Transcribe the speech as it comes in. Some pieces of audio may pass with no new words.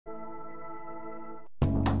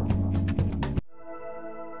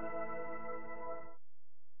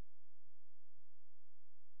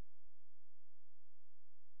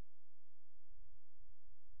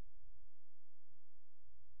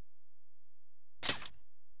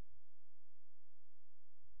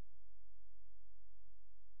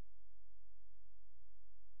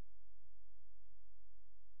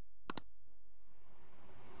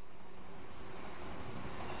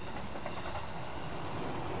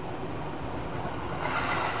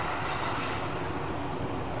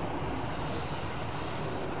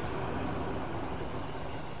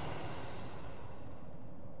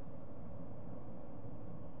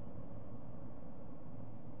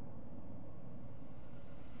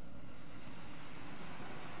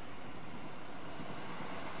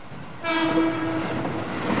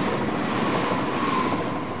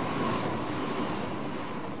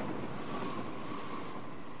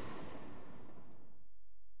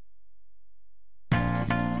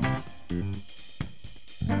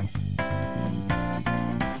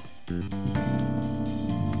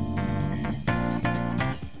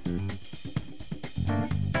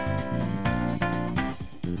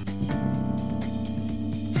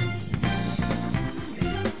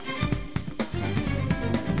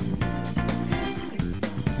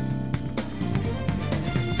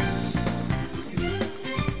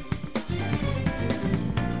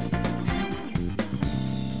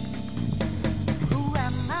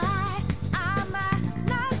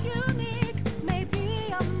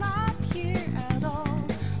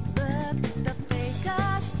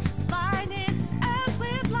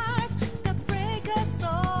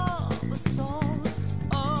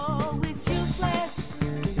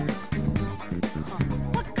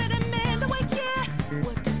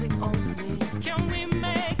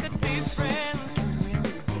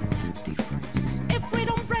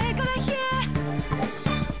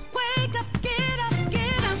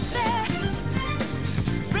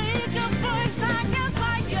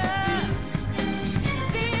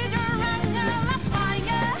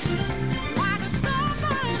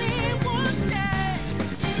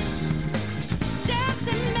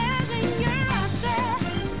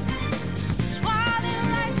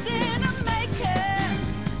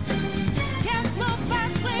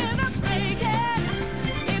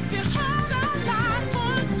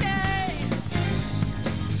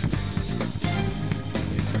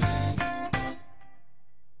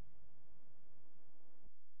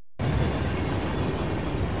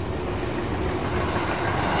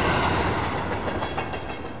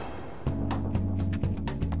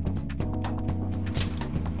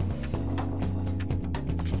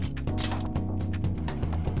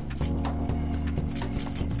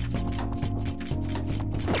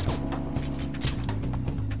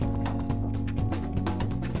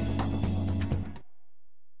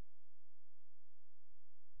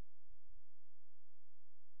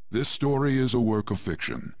This story is a work of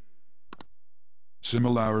fiction.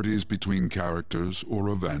 Similarities between characters or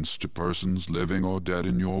events to persons living or dead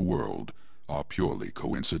in your world are purely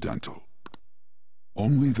coincidental.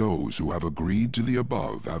 Only those who have agreed to the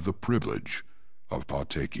above have the privilege of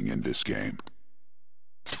partaking in this game.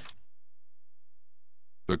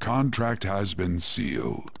 The contract has been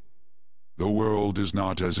sealed. The world is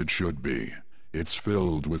not as it should be. It's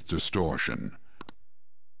filled with distortion.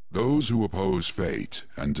 Those who oppose fate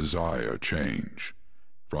and desire change.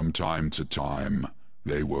 From time to time,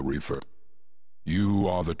 they will refer. You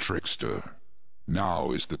are the trickster.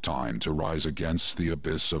 Now is the time to rise against the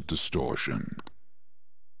abyss of distortion.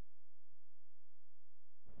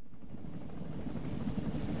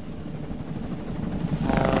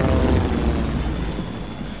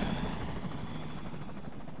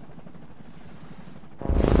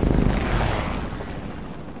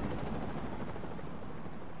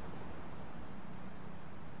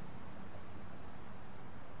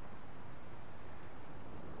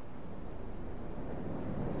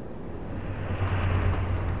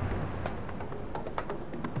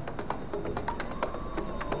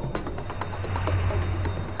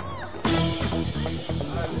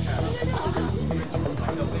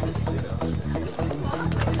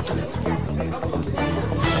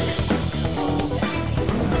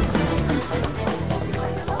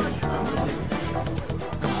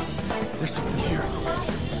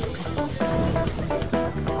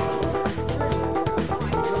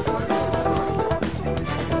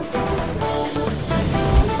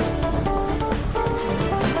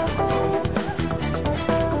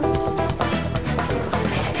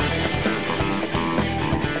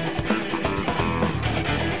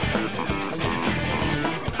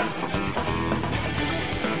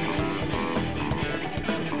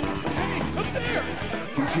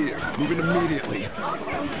 Moving immediately.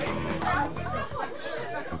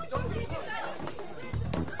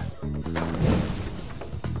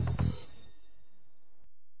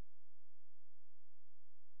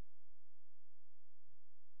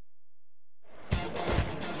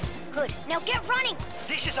 Good. Now get running!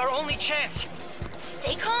 This is our only chance!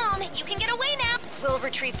 Stay calm. You can get away now. We'll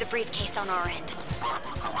retrieve the briefcase on our end.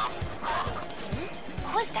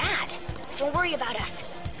 What was that? Don't worry about us.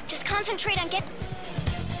 Just concentrate on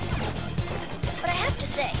But I have to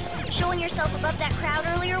say, showing yourself above that crowd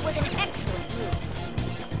earlier was an excellent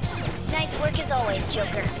move. Nice work as always,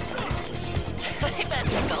 Joker. I bet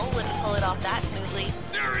Skull wouldn't pull it off that smoothly.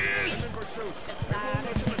 There he is!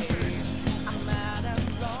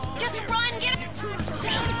 Just run, get him!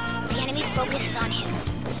 The enemy's focus is on him.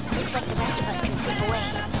 Looks like the rest of us can slip away.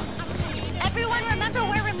 Everyone remember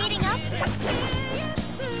where we're meeting up?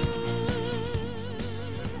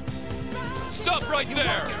 Stop right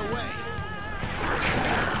there!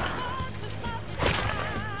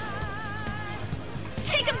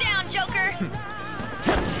 Joker!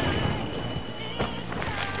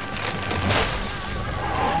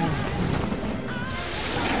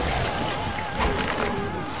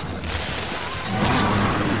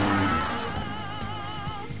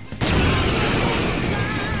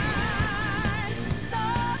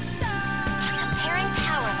 Comparing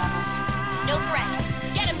power levels. No threat.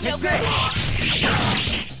 Get him, Joker!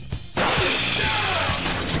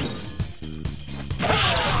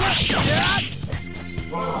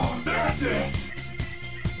 Oh, that's it!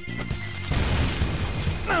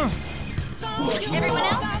 Everyone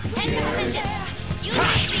else, head to position. Use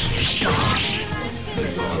your speed.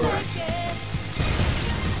 This all right.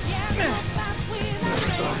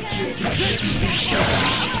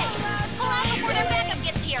 Pull out before their backup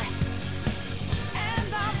gets here.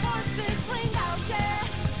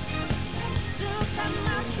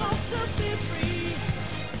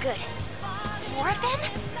 Good. More of them?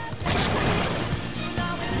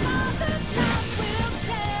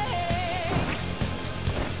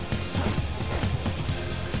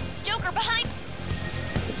 Joker behind.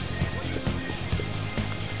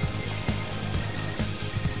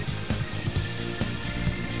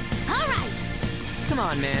 All right. Come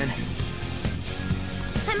on, man.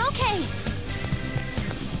 I'm okay.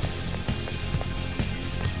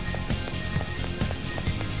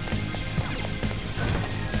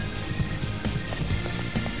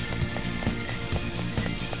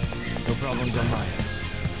 No problems on my end.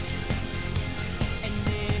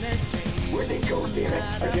 Where'd they go, damn it?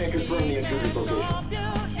 I can't confirm the intruder's location.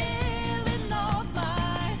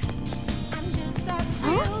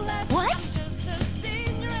 Huh? What?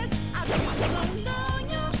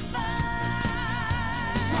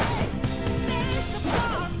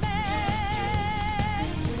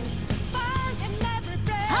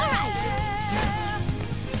 All right.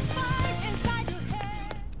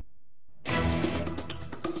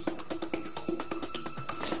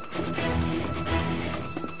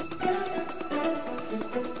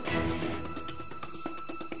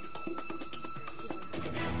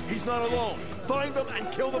 He's not alone. Find them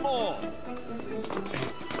and kill them all.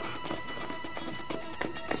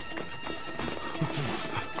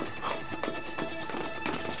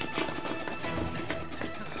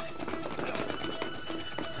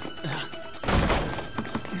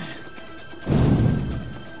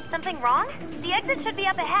 Something wrong? The exit should be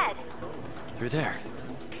up ahead. You're there.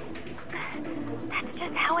 That's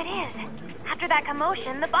just how it is. After that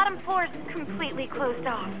commotion, the bottom floor's completely closed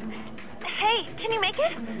off. Hey, can you make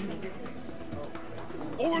it?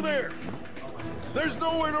 Over there. There's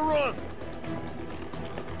nowhere to run.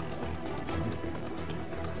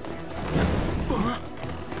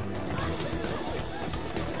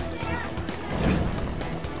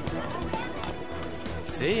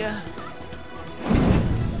 See ya.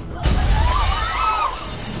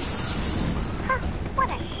 Huh, what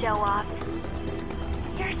a show-off.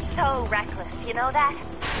 You're so reckless, you know that?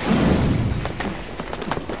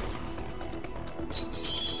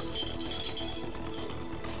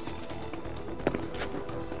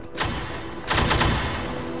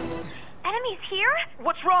 Enemies here?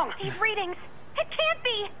 What's wrong? These readings. It can't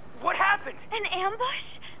be. What happened? An ambush?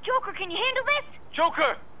 Joker, can you handle this?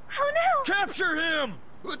 Joker! Oh no! Capture him.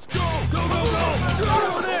 Let's go. Go, go, go! Get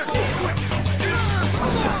over there!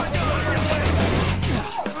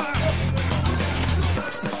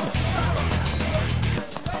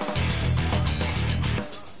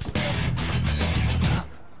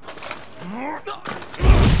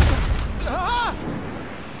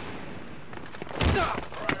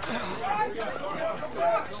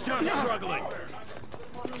 Stop struggling.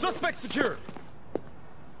 Suspect secure.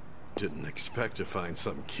 Didn't expect to find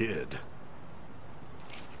some kid.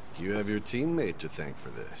 You have your teammate to thank for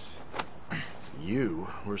this. You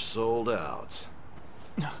were sold out.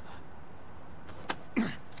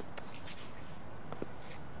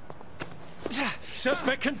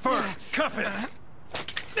 Suspect confirmed. Cuff it.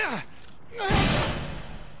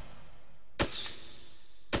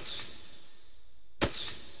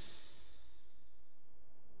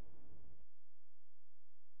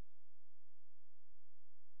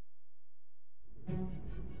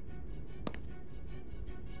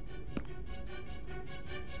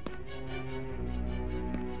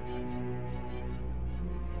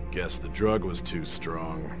 Guess the drug was too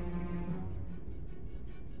strong.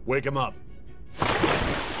 Wake him up.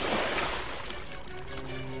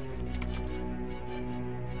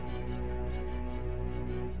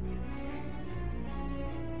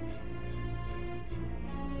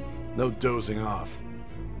 No dozing off.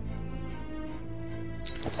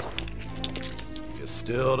 You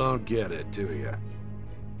still don't get it, do you?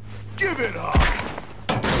 Give it up.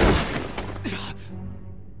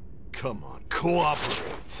 Come on,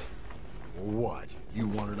 cooperate. What? You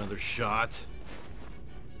want another shot?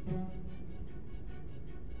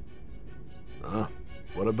 Huh?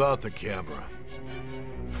 What about the camera?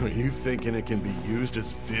 Are you thinking it can be used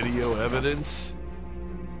as video evidence?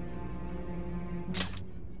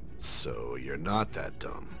 So you're not that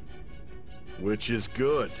dumb. Which is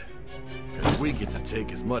good, because we get to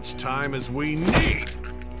take as much time as we need.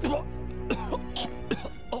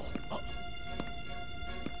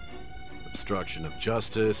 Obstruction of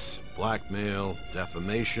justice, blackmail,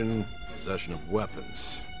 defamation, possession of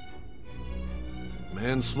weapons.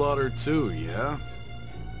 Manslaughter too, yeah?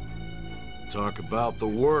 Talk about the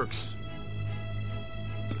works.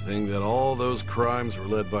 To think that all those crimes were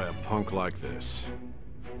led by a punk like this.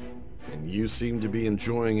 And you seem to be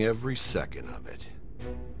enjoying every second of it.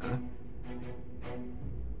 Huh?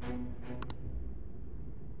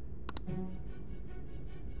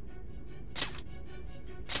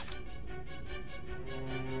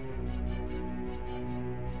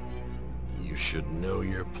 You should know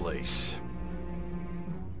your place.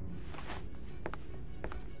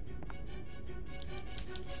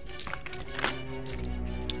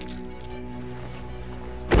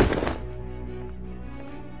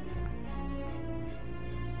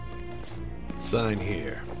 Sign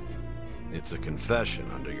here. It's a confession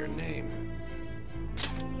under your name.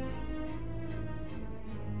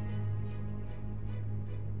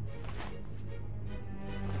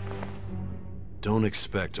 Don't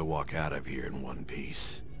expect to walk out of here in one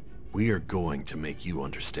piece. We are going to make you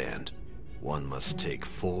understand. One must take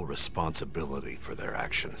full responsibility for their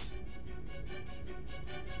actions.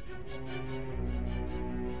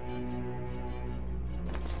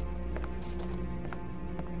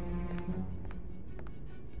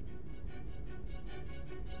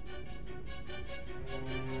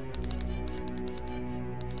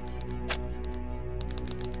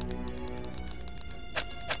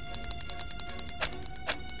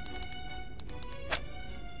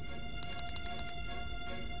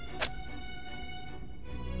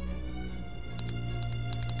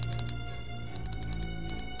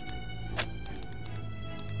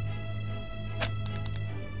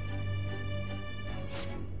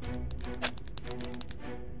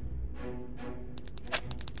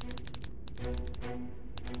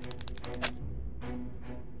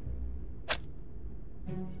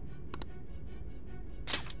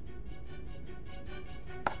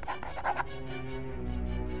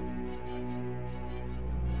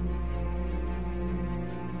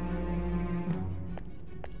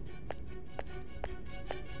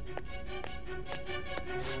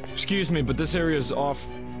 Excuse me, but this area's off.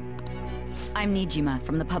 I'm Nijima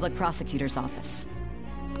from the public prosecutor's office.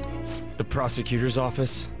 The prosecutor's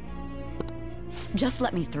office? Just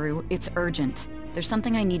let me through. It's urgent. There's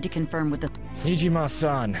something I need to confirm with the...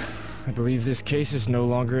 Nijima-san, I believe this case is no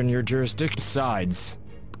longer in your jurisdiction. Besides...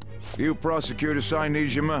 You prosecutor sign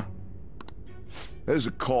Nijima? There's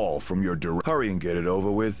a call from your director. Hurry and get it over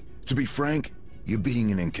with. To be frank, you're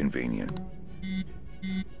being an inconvenience.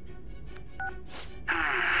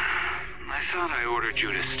 I thought I ordered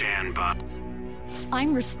you to stand by.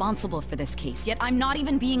 I'm responsible for this case, yet I'm not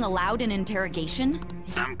even being allowed an interrogation?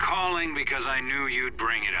 I'm calling because I knew you'd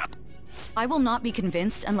bring it up. I will not be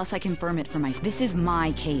convinced unless I confirm it for myself. This is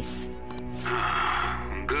my case.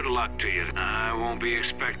 Good luck to you. I won't be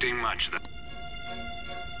expecting much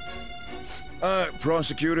though.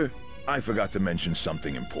 Prosecutor, I forgot to mention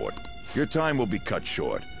something important. Your time will be cut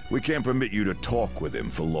short. We can't permit you to talk with him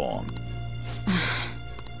for long.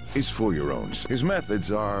 It's for your own. His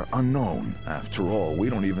methods are unknown. After all, we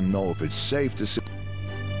don't even know if it's safe to say.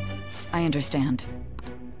 I understand.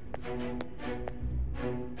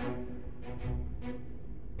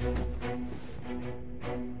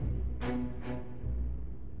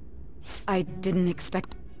 I didn't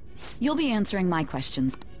expect... You'll be answering my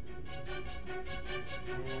questions.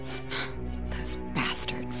 Those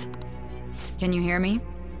bastards. Can you hear me?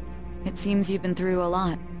 It seems you've been through a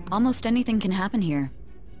lot. Almost anything can happen here.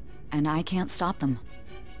 And I can't stop them.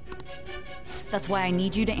 That's why I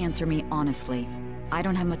need you to answer me honestly. I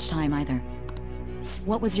don't have much time either.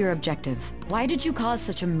 What was your objective? Why did you cause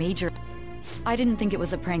such a major... I didn't think it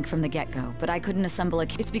was a prank from the get-go, but I couldn't assemble a...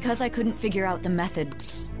 It's because I couldn't figure out the method.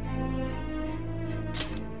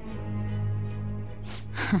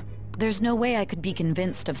 There's no way I could be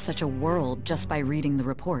convinced of such a world just by reading the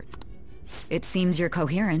reports. It seems you're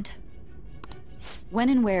coherent. When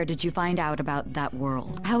and where did you find out about that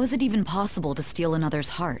world? How is it even possible to steal another's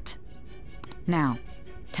heart? Now,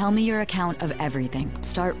 tell me your account of everything.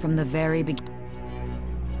 Start from the very beginning.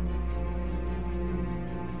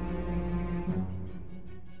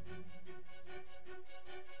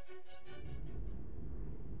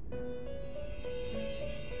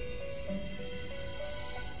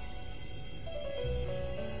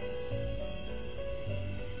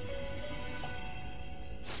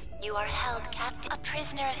 You are held captive, a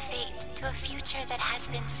prisoner of fate, to a future that has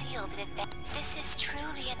been sealed in advance. This is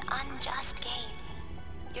truly an unjust game.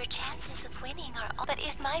 Your chances of winning are all. But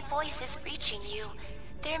if my voice is reaching you,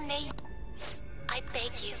 there may... I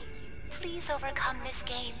beg you, please overcome this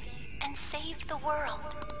game and save the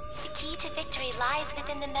world. The key to victory lies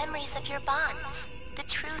within the memories of your bonds. The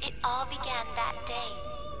truth, it all began that day,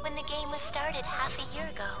 when the game was started half a year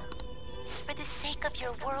ago. For the sake of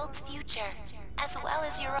your world's future, as well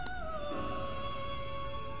as your own.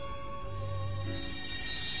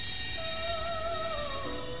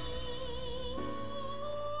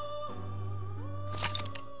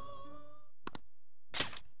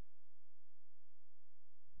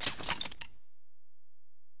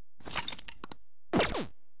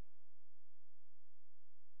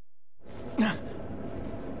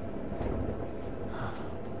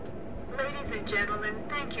 Ladies and gentlemen,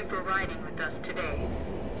 thank you for riding with us today.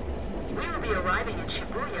 We will be arriving in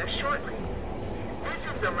Shibuya shortly. This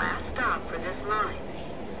is the last stop for this line.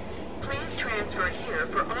 Please transfer here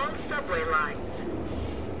for all subway lines.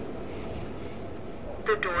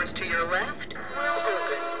 The doors to your left will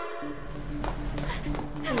open.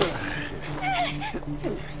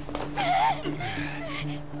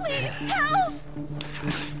 Please help!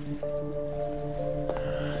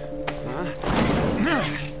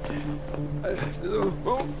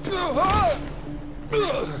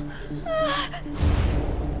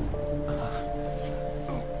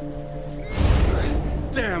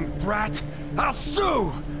 Damn brat! I'll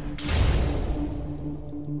sue!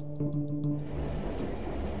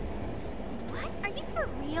 What? Are you for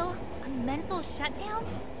real? A mental shutdown?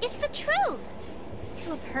 It's the truth!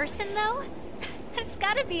 To a person, though? It's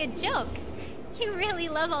gotta be a joke. You really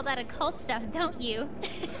love all that occult stuff, don't you?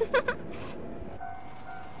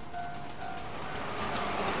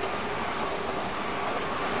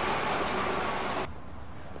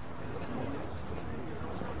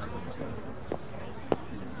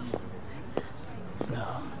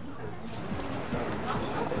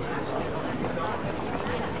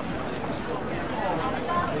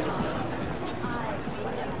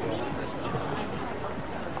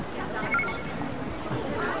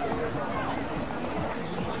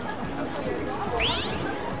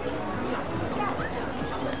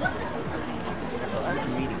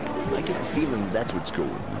 I get the feeling that's what's going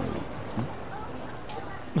on.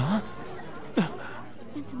 Huh?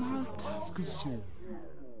 And tomorrow's task is so...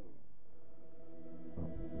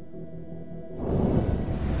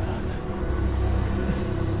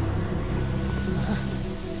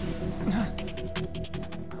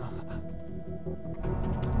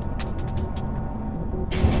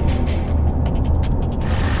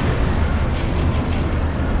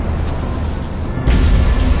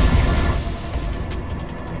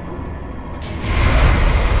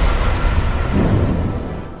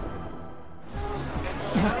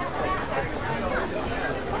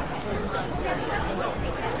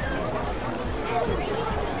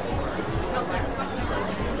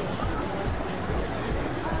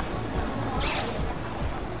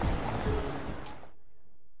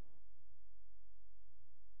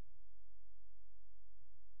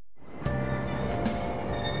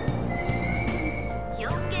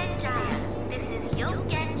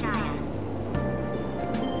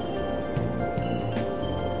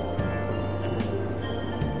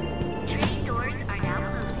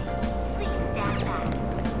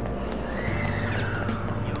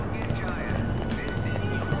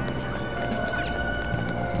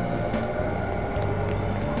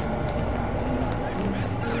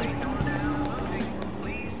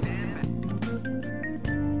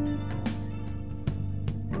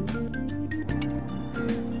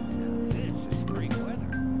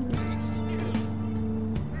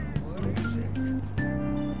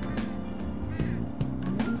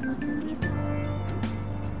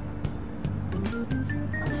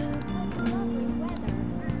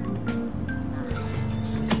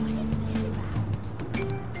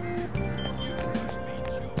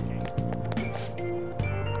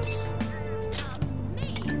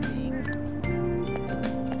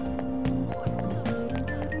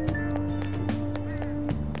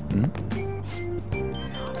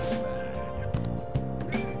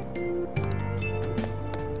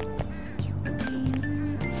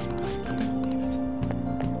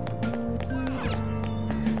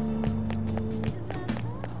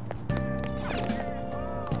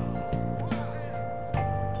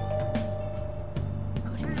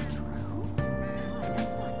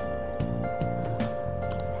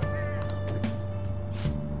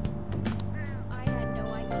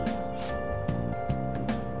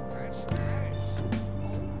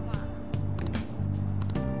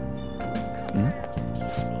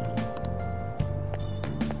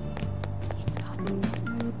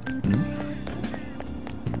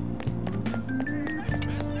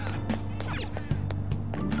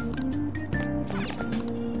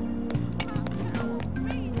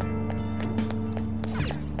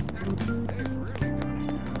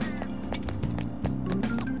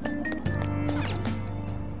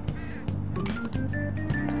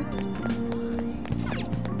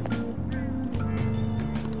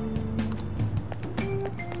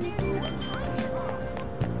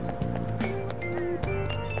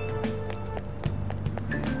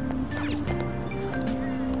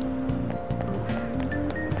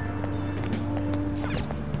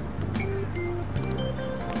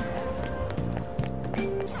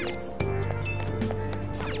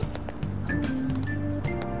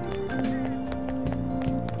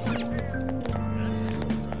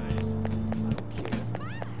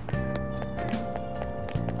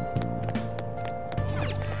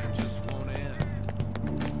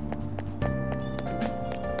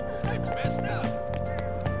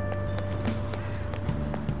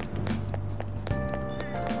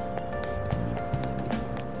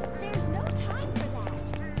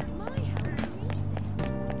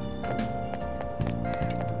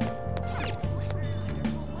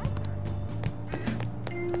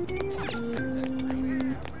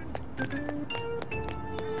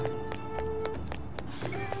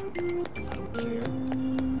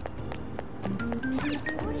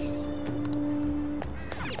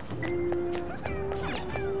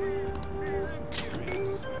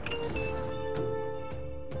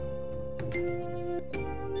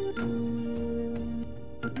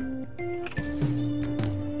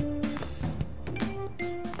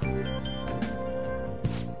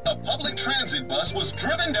 bus was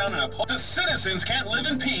driven down in a pole. The citizens can't live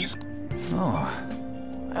in peace. Oh,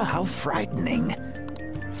 how frightening.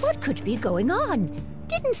 What could be going on?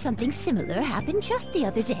 Didn't something similar happen just the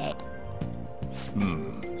other day?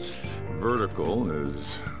 Vertical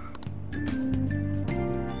is...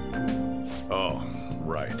 Oh,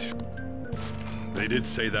 right. They did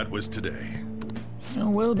say that was today.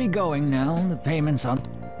 We'll be going now. The payment's on...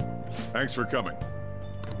 Thanks for coming.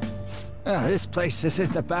 This place is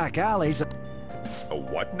in the back alleys. A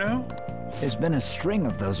what now? There's been a string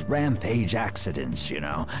of those rampage accidents, you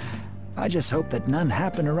know. I just hope that none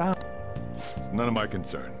happen around... It's none of my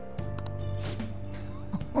concern.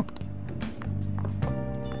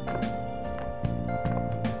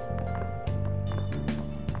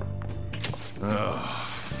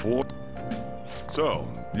 So,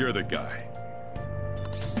 you're the guy.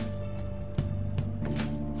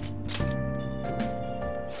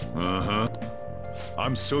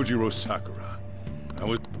 I'm Sojiro Sakura.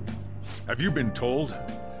 Have you been told?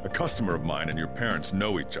 A customer of mine and your parents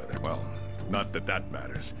know each other. Well, not that that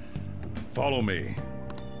matters. Follow me.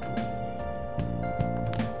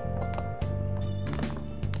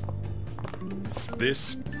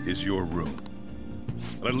 This is your room.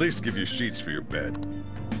 I'll at least give you sheets for your bed.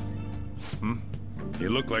 You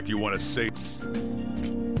look like you want to save...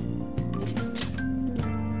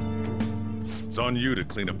 It's on you to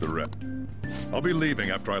clean up the rest. I'll be leaving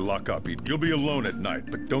after I lock up. You'll be alone at night,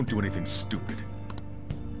 but don't do anything stupid.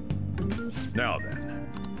 Now then,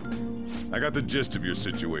 I got the gist of your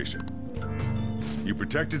situation. You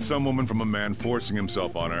protected some woman from a man forcing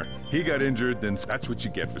himself on her. He got injured, then that's what you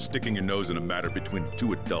get for sticking your nose in a matter between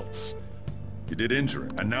two adults. You did injure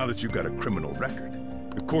him, and now that you've got a criminal record,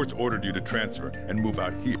 the court's ordered you to transfer and move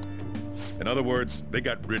out here. In other words, they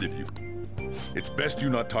got rid of you. It's best you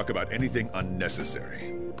not talk about anything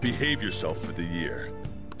unnecessary. Behave yourself for the year.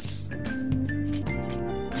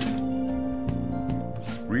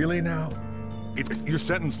 Really now? Your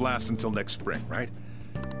sentence lasts until next spring, right?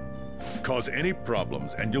 Cause any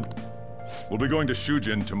problems and we'll be going to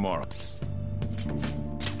Shujin tomorrow.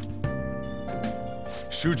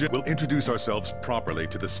 Shujin will introduce ourselves properly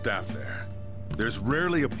to the staff there. There's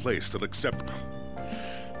rarely a place that'll accept...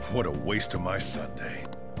 What a waste of my Sunday.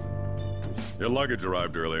 Your luggage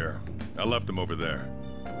arrived earlier. I left them over there.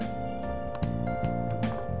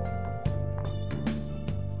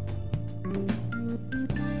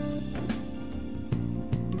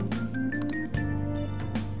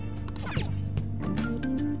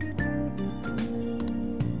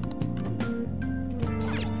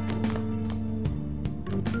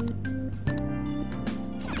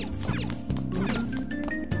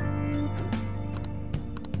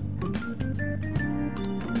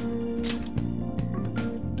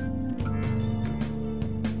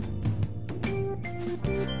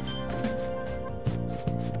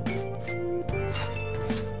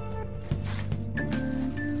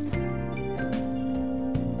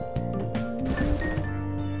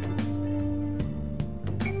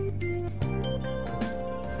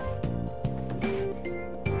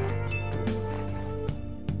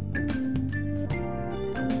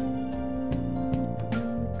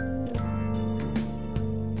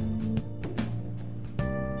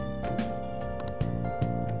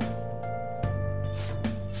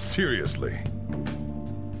 Seriously.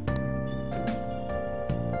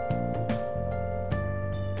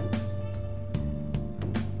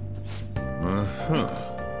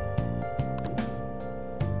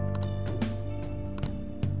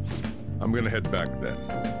 I'm gonna head back then.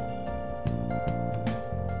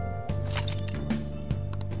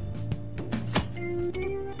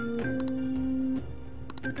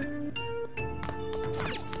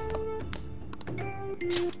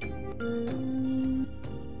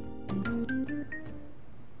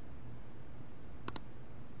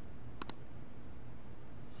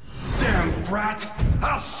 Damn brat!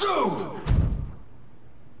 I'll sue!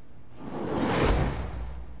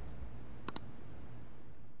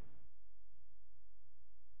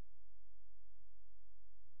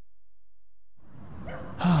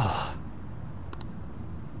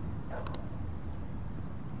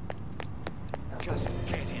 Just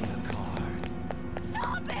get in the car.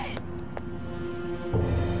 Stop it!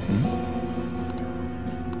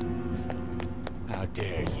 How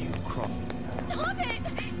dare you, Crump? Stop it!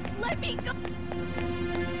 Let me go!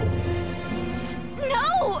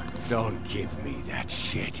 No! Don't give me that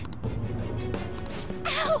shit.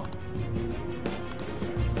 Ow!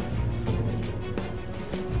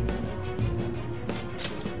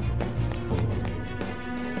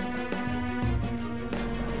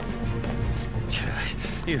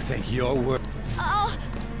 You think you're worth... Oh!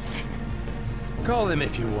 Call them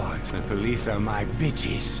if you want. The police are my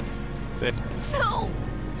bitches. No!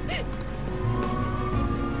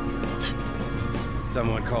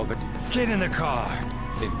 Someone called the... Get in the car!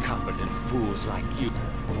 Incompetent fools like you.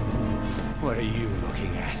 What are you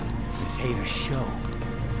looking at? This ain't a show.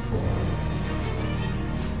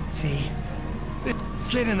 See?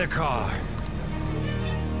 Get in the car!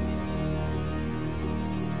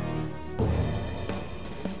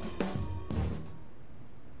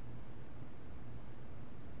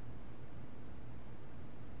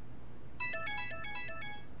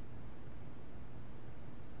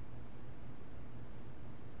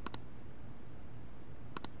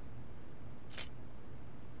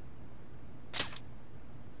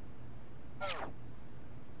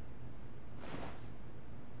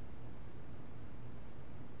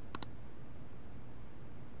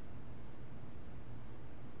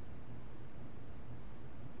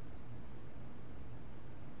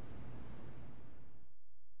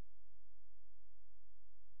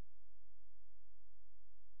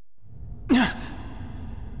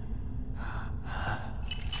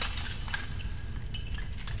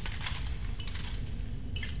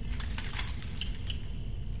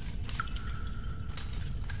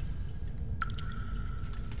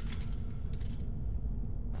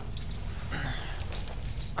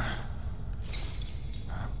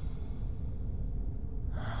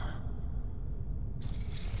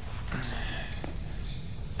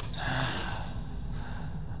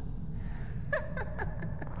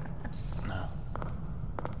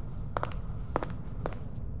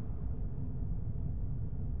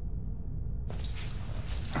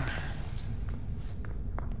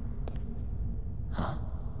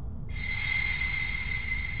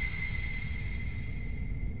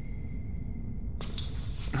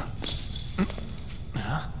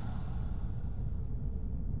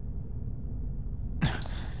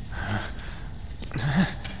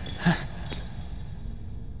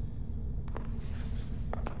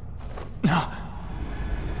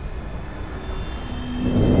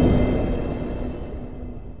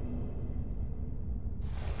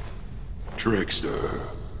 Trickster,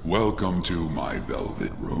 welcome to my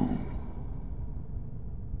velvet room.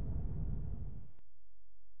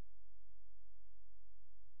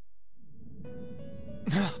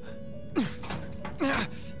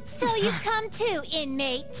 So you've come to,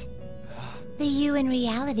 inmate. The you in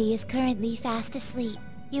reality is currently fast asleep.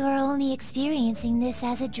 You are only experiencing this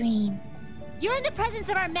as a dream. You're in the presence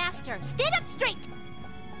of our master. Stand up straight!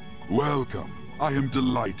 Welcome. I am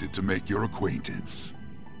delighted to make your acquaintance.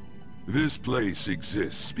 This place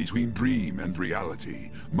exists between dream and reality,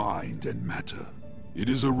 mind and matter. It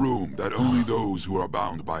is a room that only those who are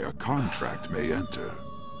bound by a contract may enter.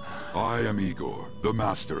 I am Igor, the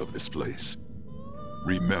master of this place.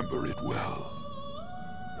 Remember it well.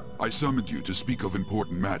 I summoned you to speak of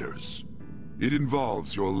important matters. It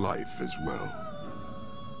involves your life as well.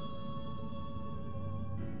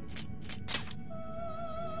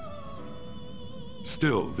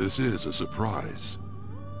 Still, this is a surprise.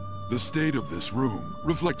 The state of this room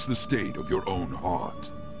reflects the state of your own heart.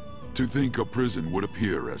 To think a prison would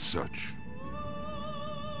appear as such.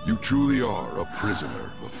 You truly are a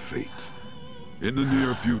prisoner of fate. In the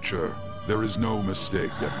near future, there is no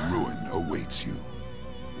mistake that ruin awaits you.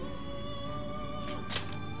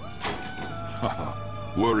 Haha,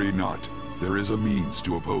 worry not. There is a means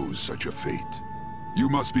to oppose such a fate. You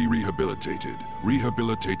must be rehabilitated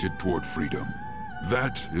toward freedom.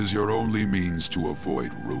 That is your only means to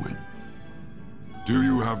avoid ruin. Do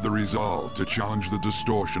you have the resolve to challenge the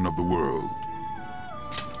distortion of the world?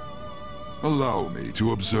 Allow me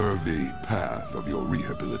to observe the path of your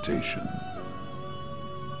rehabilitation.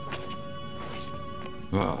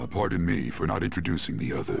 Pardon me for not introducing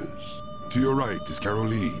the others. To your right is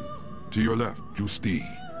Caroline. To your left,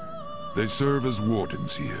 Justine. They serve as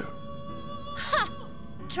wardens here. Ha!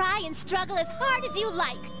 Try and struggle as hard as you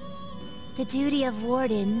like! The duty of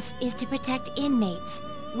wardens is to protect inmates.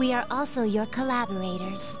 We are also your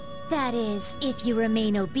collaborators. That is, if you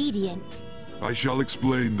remain obedient. I shall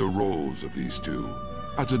explain the roles of these two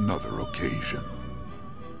at another occasion.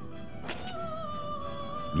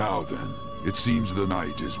 Now then, it seems the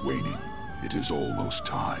night is waning. It is almost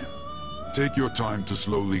time. Take your time to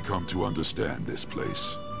slowly come to understand this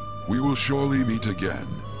place. We will surely meet again,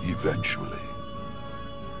 eventually.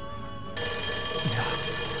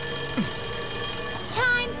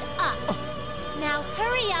 Time's up! Now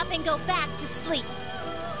hurry up and go back to sleep.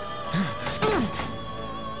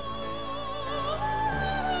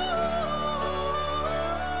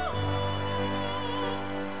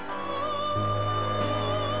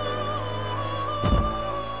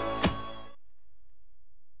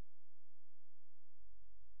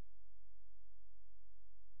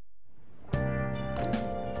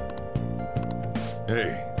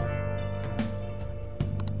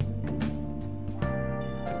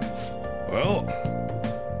 Well...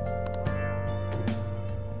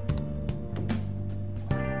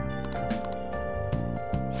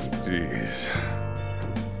 Jeez.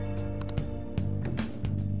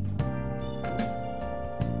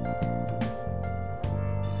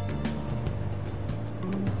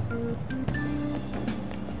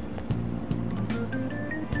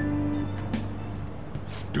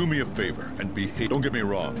 Do me a favor and behave. Don't get me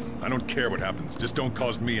wrong. I don't care what happens. Just don't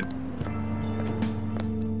cause me an...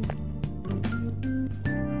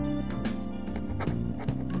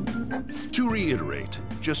 To reiterate,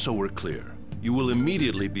 just so we're clear, you will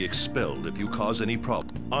immediately be expelled if you cause any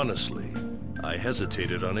problem. Honestly, I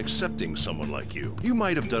hesitated on accepting someone like you. You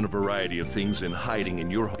might have done a variety of things in hiding in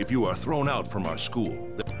your home. If you are thrown out from our school,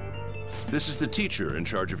 this is the teacher in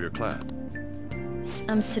charge of your class.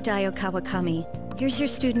 I'm Sadayo Kawakami. Here's your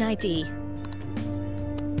student ID.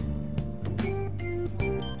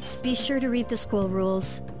 Be sure to read the school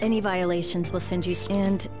rules. Any violations will send you...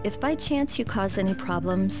 And if by chance you cause any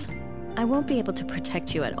problems, I won't be able to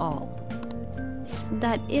protect you at all.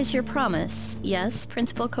 That is your promise, yes,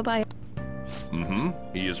 Principal Kobayashi? Mm-hmm.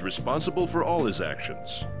 He is responsible for all his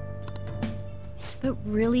actions. But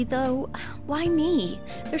really, though, why me?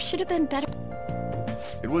 There should have been better...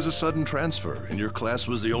 It was a sudden transfer, and your class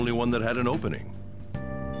was the only one that had an opening.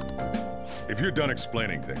 If you're done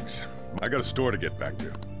explaining things, I got a store to get back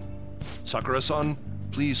to. Sakura-san,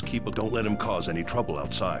 please don't let him cause any trouble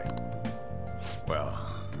outside. Well,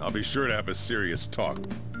 I'll be sure to have a serious talk.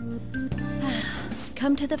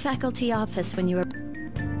 Come to the faculty office when you are...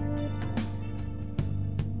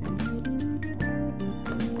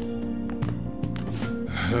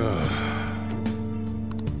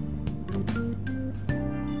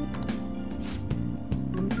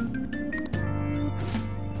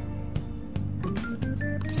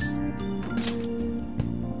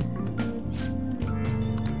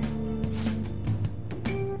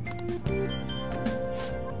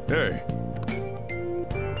 Hey.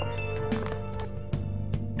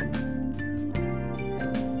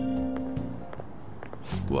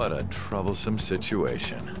 What a troublesome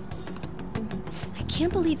situation. I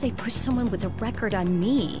can't believe they pushed someone with a record on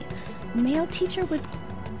me. A male teacher would...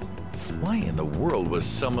 Why in the world was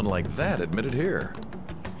someone like that admitted here?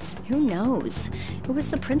 Who knows? It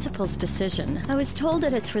was the principal's decision. I was told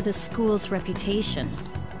that it's for the school's reputation.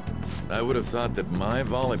 I would have thought that my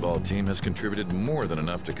volleyball team has contributed more than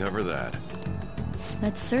enough to cover that.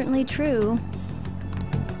 That's certainly true.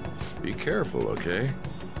 Be careful, okay?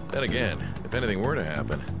 Then again, if anything were to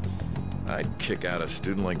happen, I'd kick out a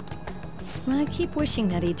student like... Well, I keep wishing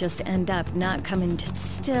that he'd just end up not coming to...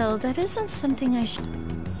 Still, that isn't something I should...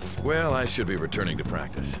 Well, I should be returning to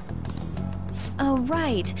practice. Oh,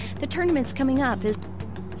 right. The tournament's coming up, is...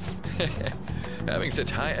 Having such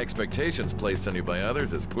high expectations placed on you by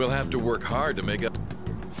others is... We'll have to work hard to make up...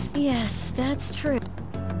 Yes, that's true.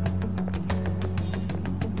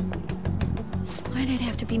 Why'd it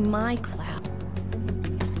have to be my class?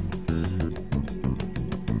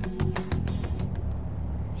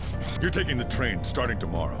 You're taking the train starting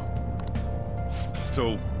tomorrow.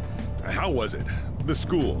 So, how was it? The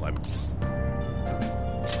school, I'm...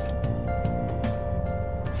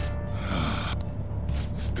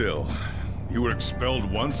 Still, you were expelled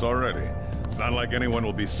once already. It's not like anyone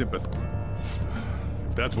will be sympathetic.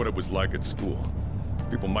 If that's what it was like at school,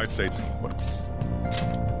 people might say, what?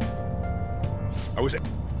 I was...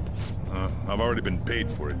 I've already been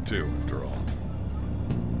paid for it too, after all.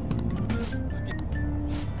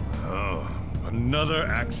 Oh, another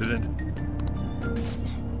accident?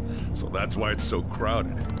 So that's why it's so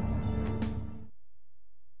crowded.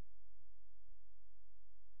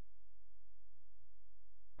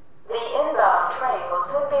 The inbound train will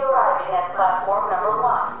soon be arriving at platform number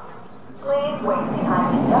 1. Please wait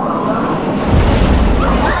behind the yellow line.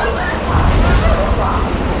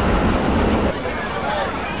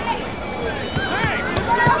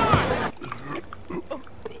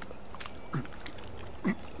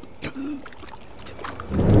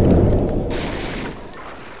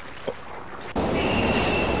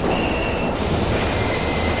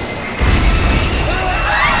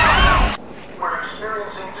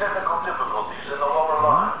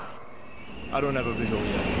 I don't have a visual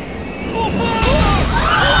yet.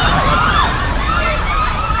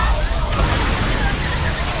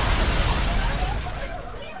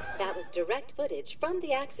 That was direct footage from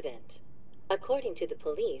the accident. According to the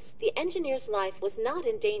police, the engineer's life was not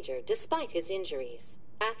in danger despite his injuries.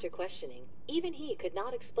 After questioning, even he could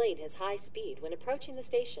not explain his high speed when approaching the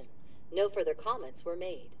station. No further comments were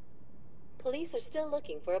made. Police are still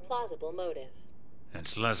looking for a plausible motive.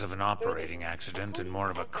 It's less of an operating accident and more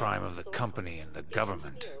of a crime of the company and the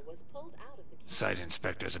government. Site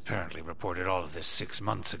inspectors apparently reported all of this 6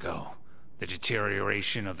 months ago. The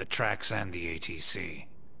deterioration of the tracks and the ATC.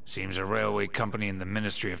 Seems a railway company and the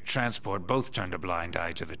Ministry of Transport both turned a blind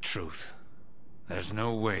eye to the truth. There's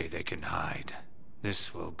no way they can hide.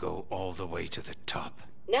 This will go all the way to the top.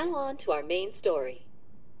 Now on to our main story.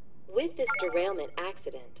 With this derailment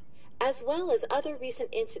accident, as well as other recent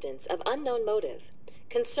incidents of unknown motive,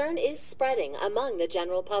 concern is spreading among the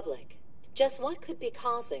general public. Just what could be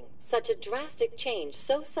causing such a drastic change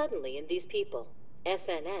so suddenly in these people?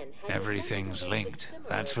 SNN has Everything's linked.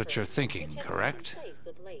 That's what you're thinking, correct?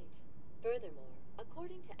 Furthermore,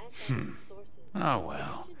 according to SNN sources, Oh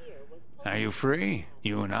well. Are you free?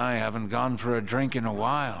 You and I haven't gone for a drink in a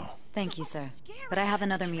while. Thank you, sir. But I have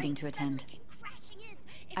another meeting to attend.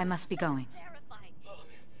 I must be going.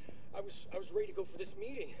 I was ready to go for this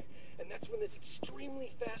meeting, and that's when this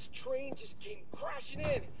extremely fast train just came crashing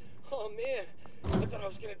in. Oh man, I thought I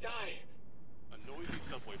was gonna die. A noisy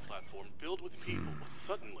subway platform filled with people was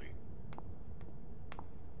suddenly...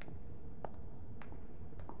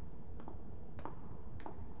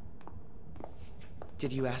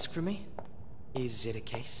 Did you ask for me? Is it a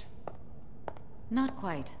case? Not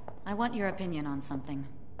quite. I want your opinion on something.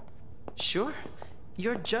 Sure.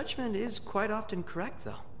 Your judgment is quite often correct,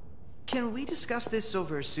 though. Can we discuss this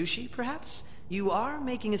over sushi, perhaps? You are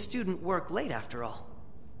making a student work late, after all.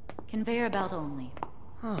 Conveyor belt only.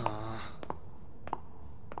 Aww.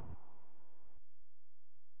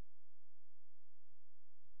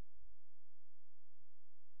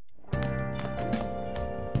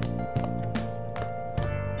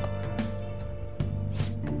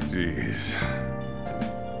 Jeez.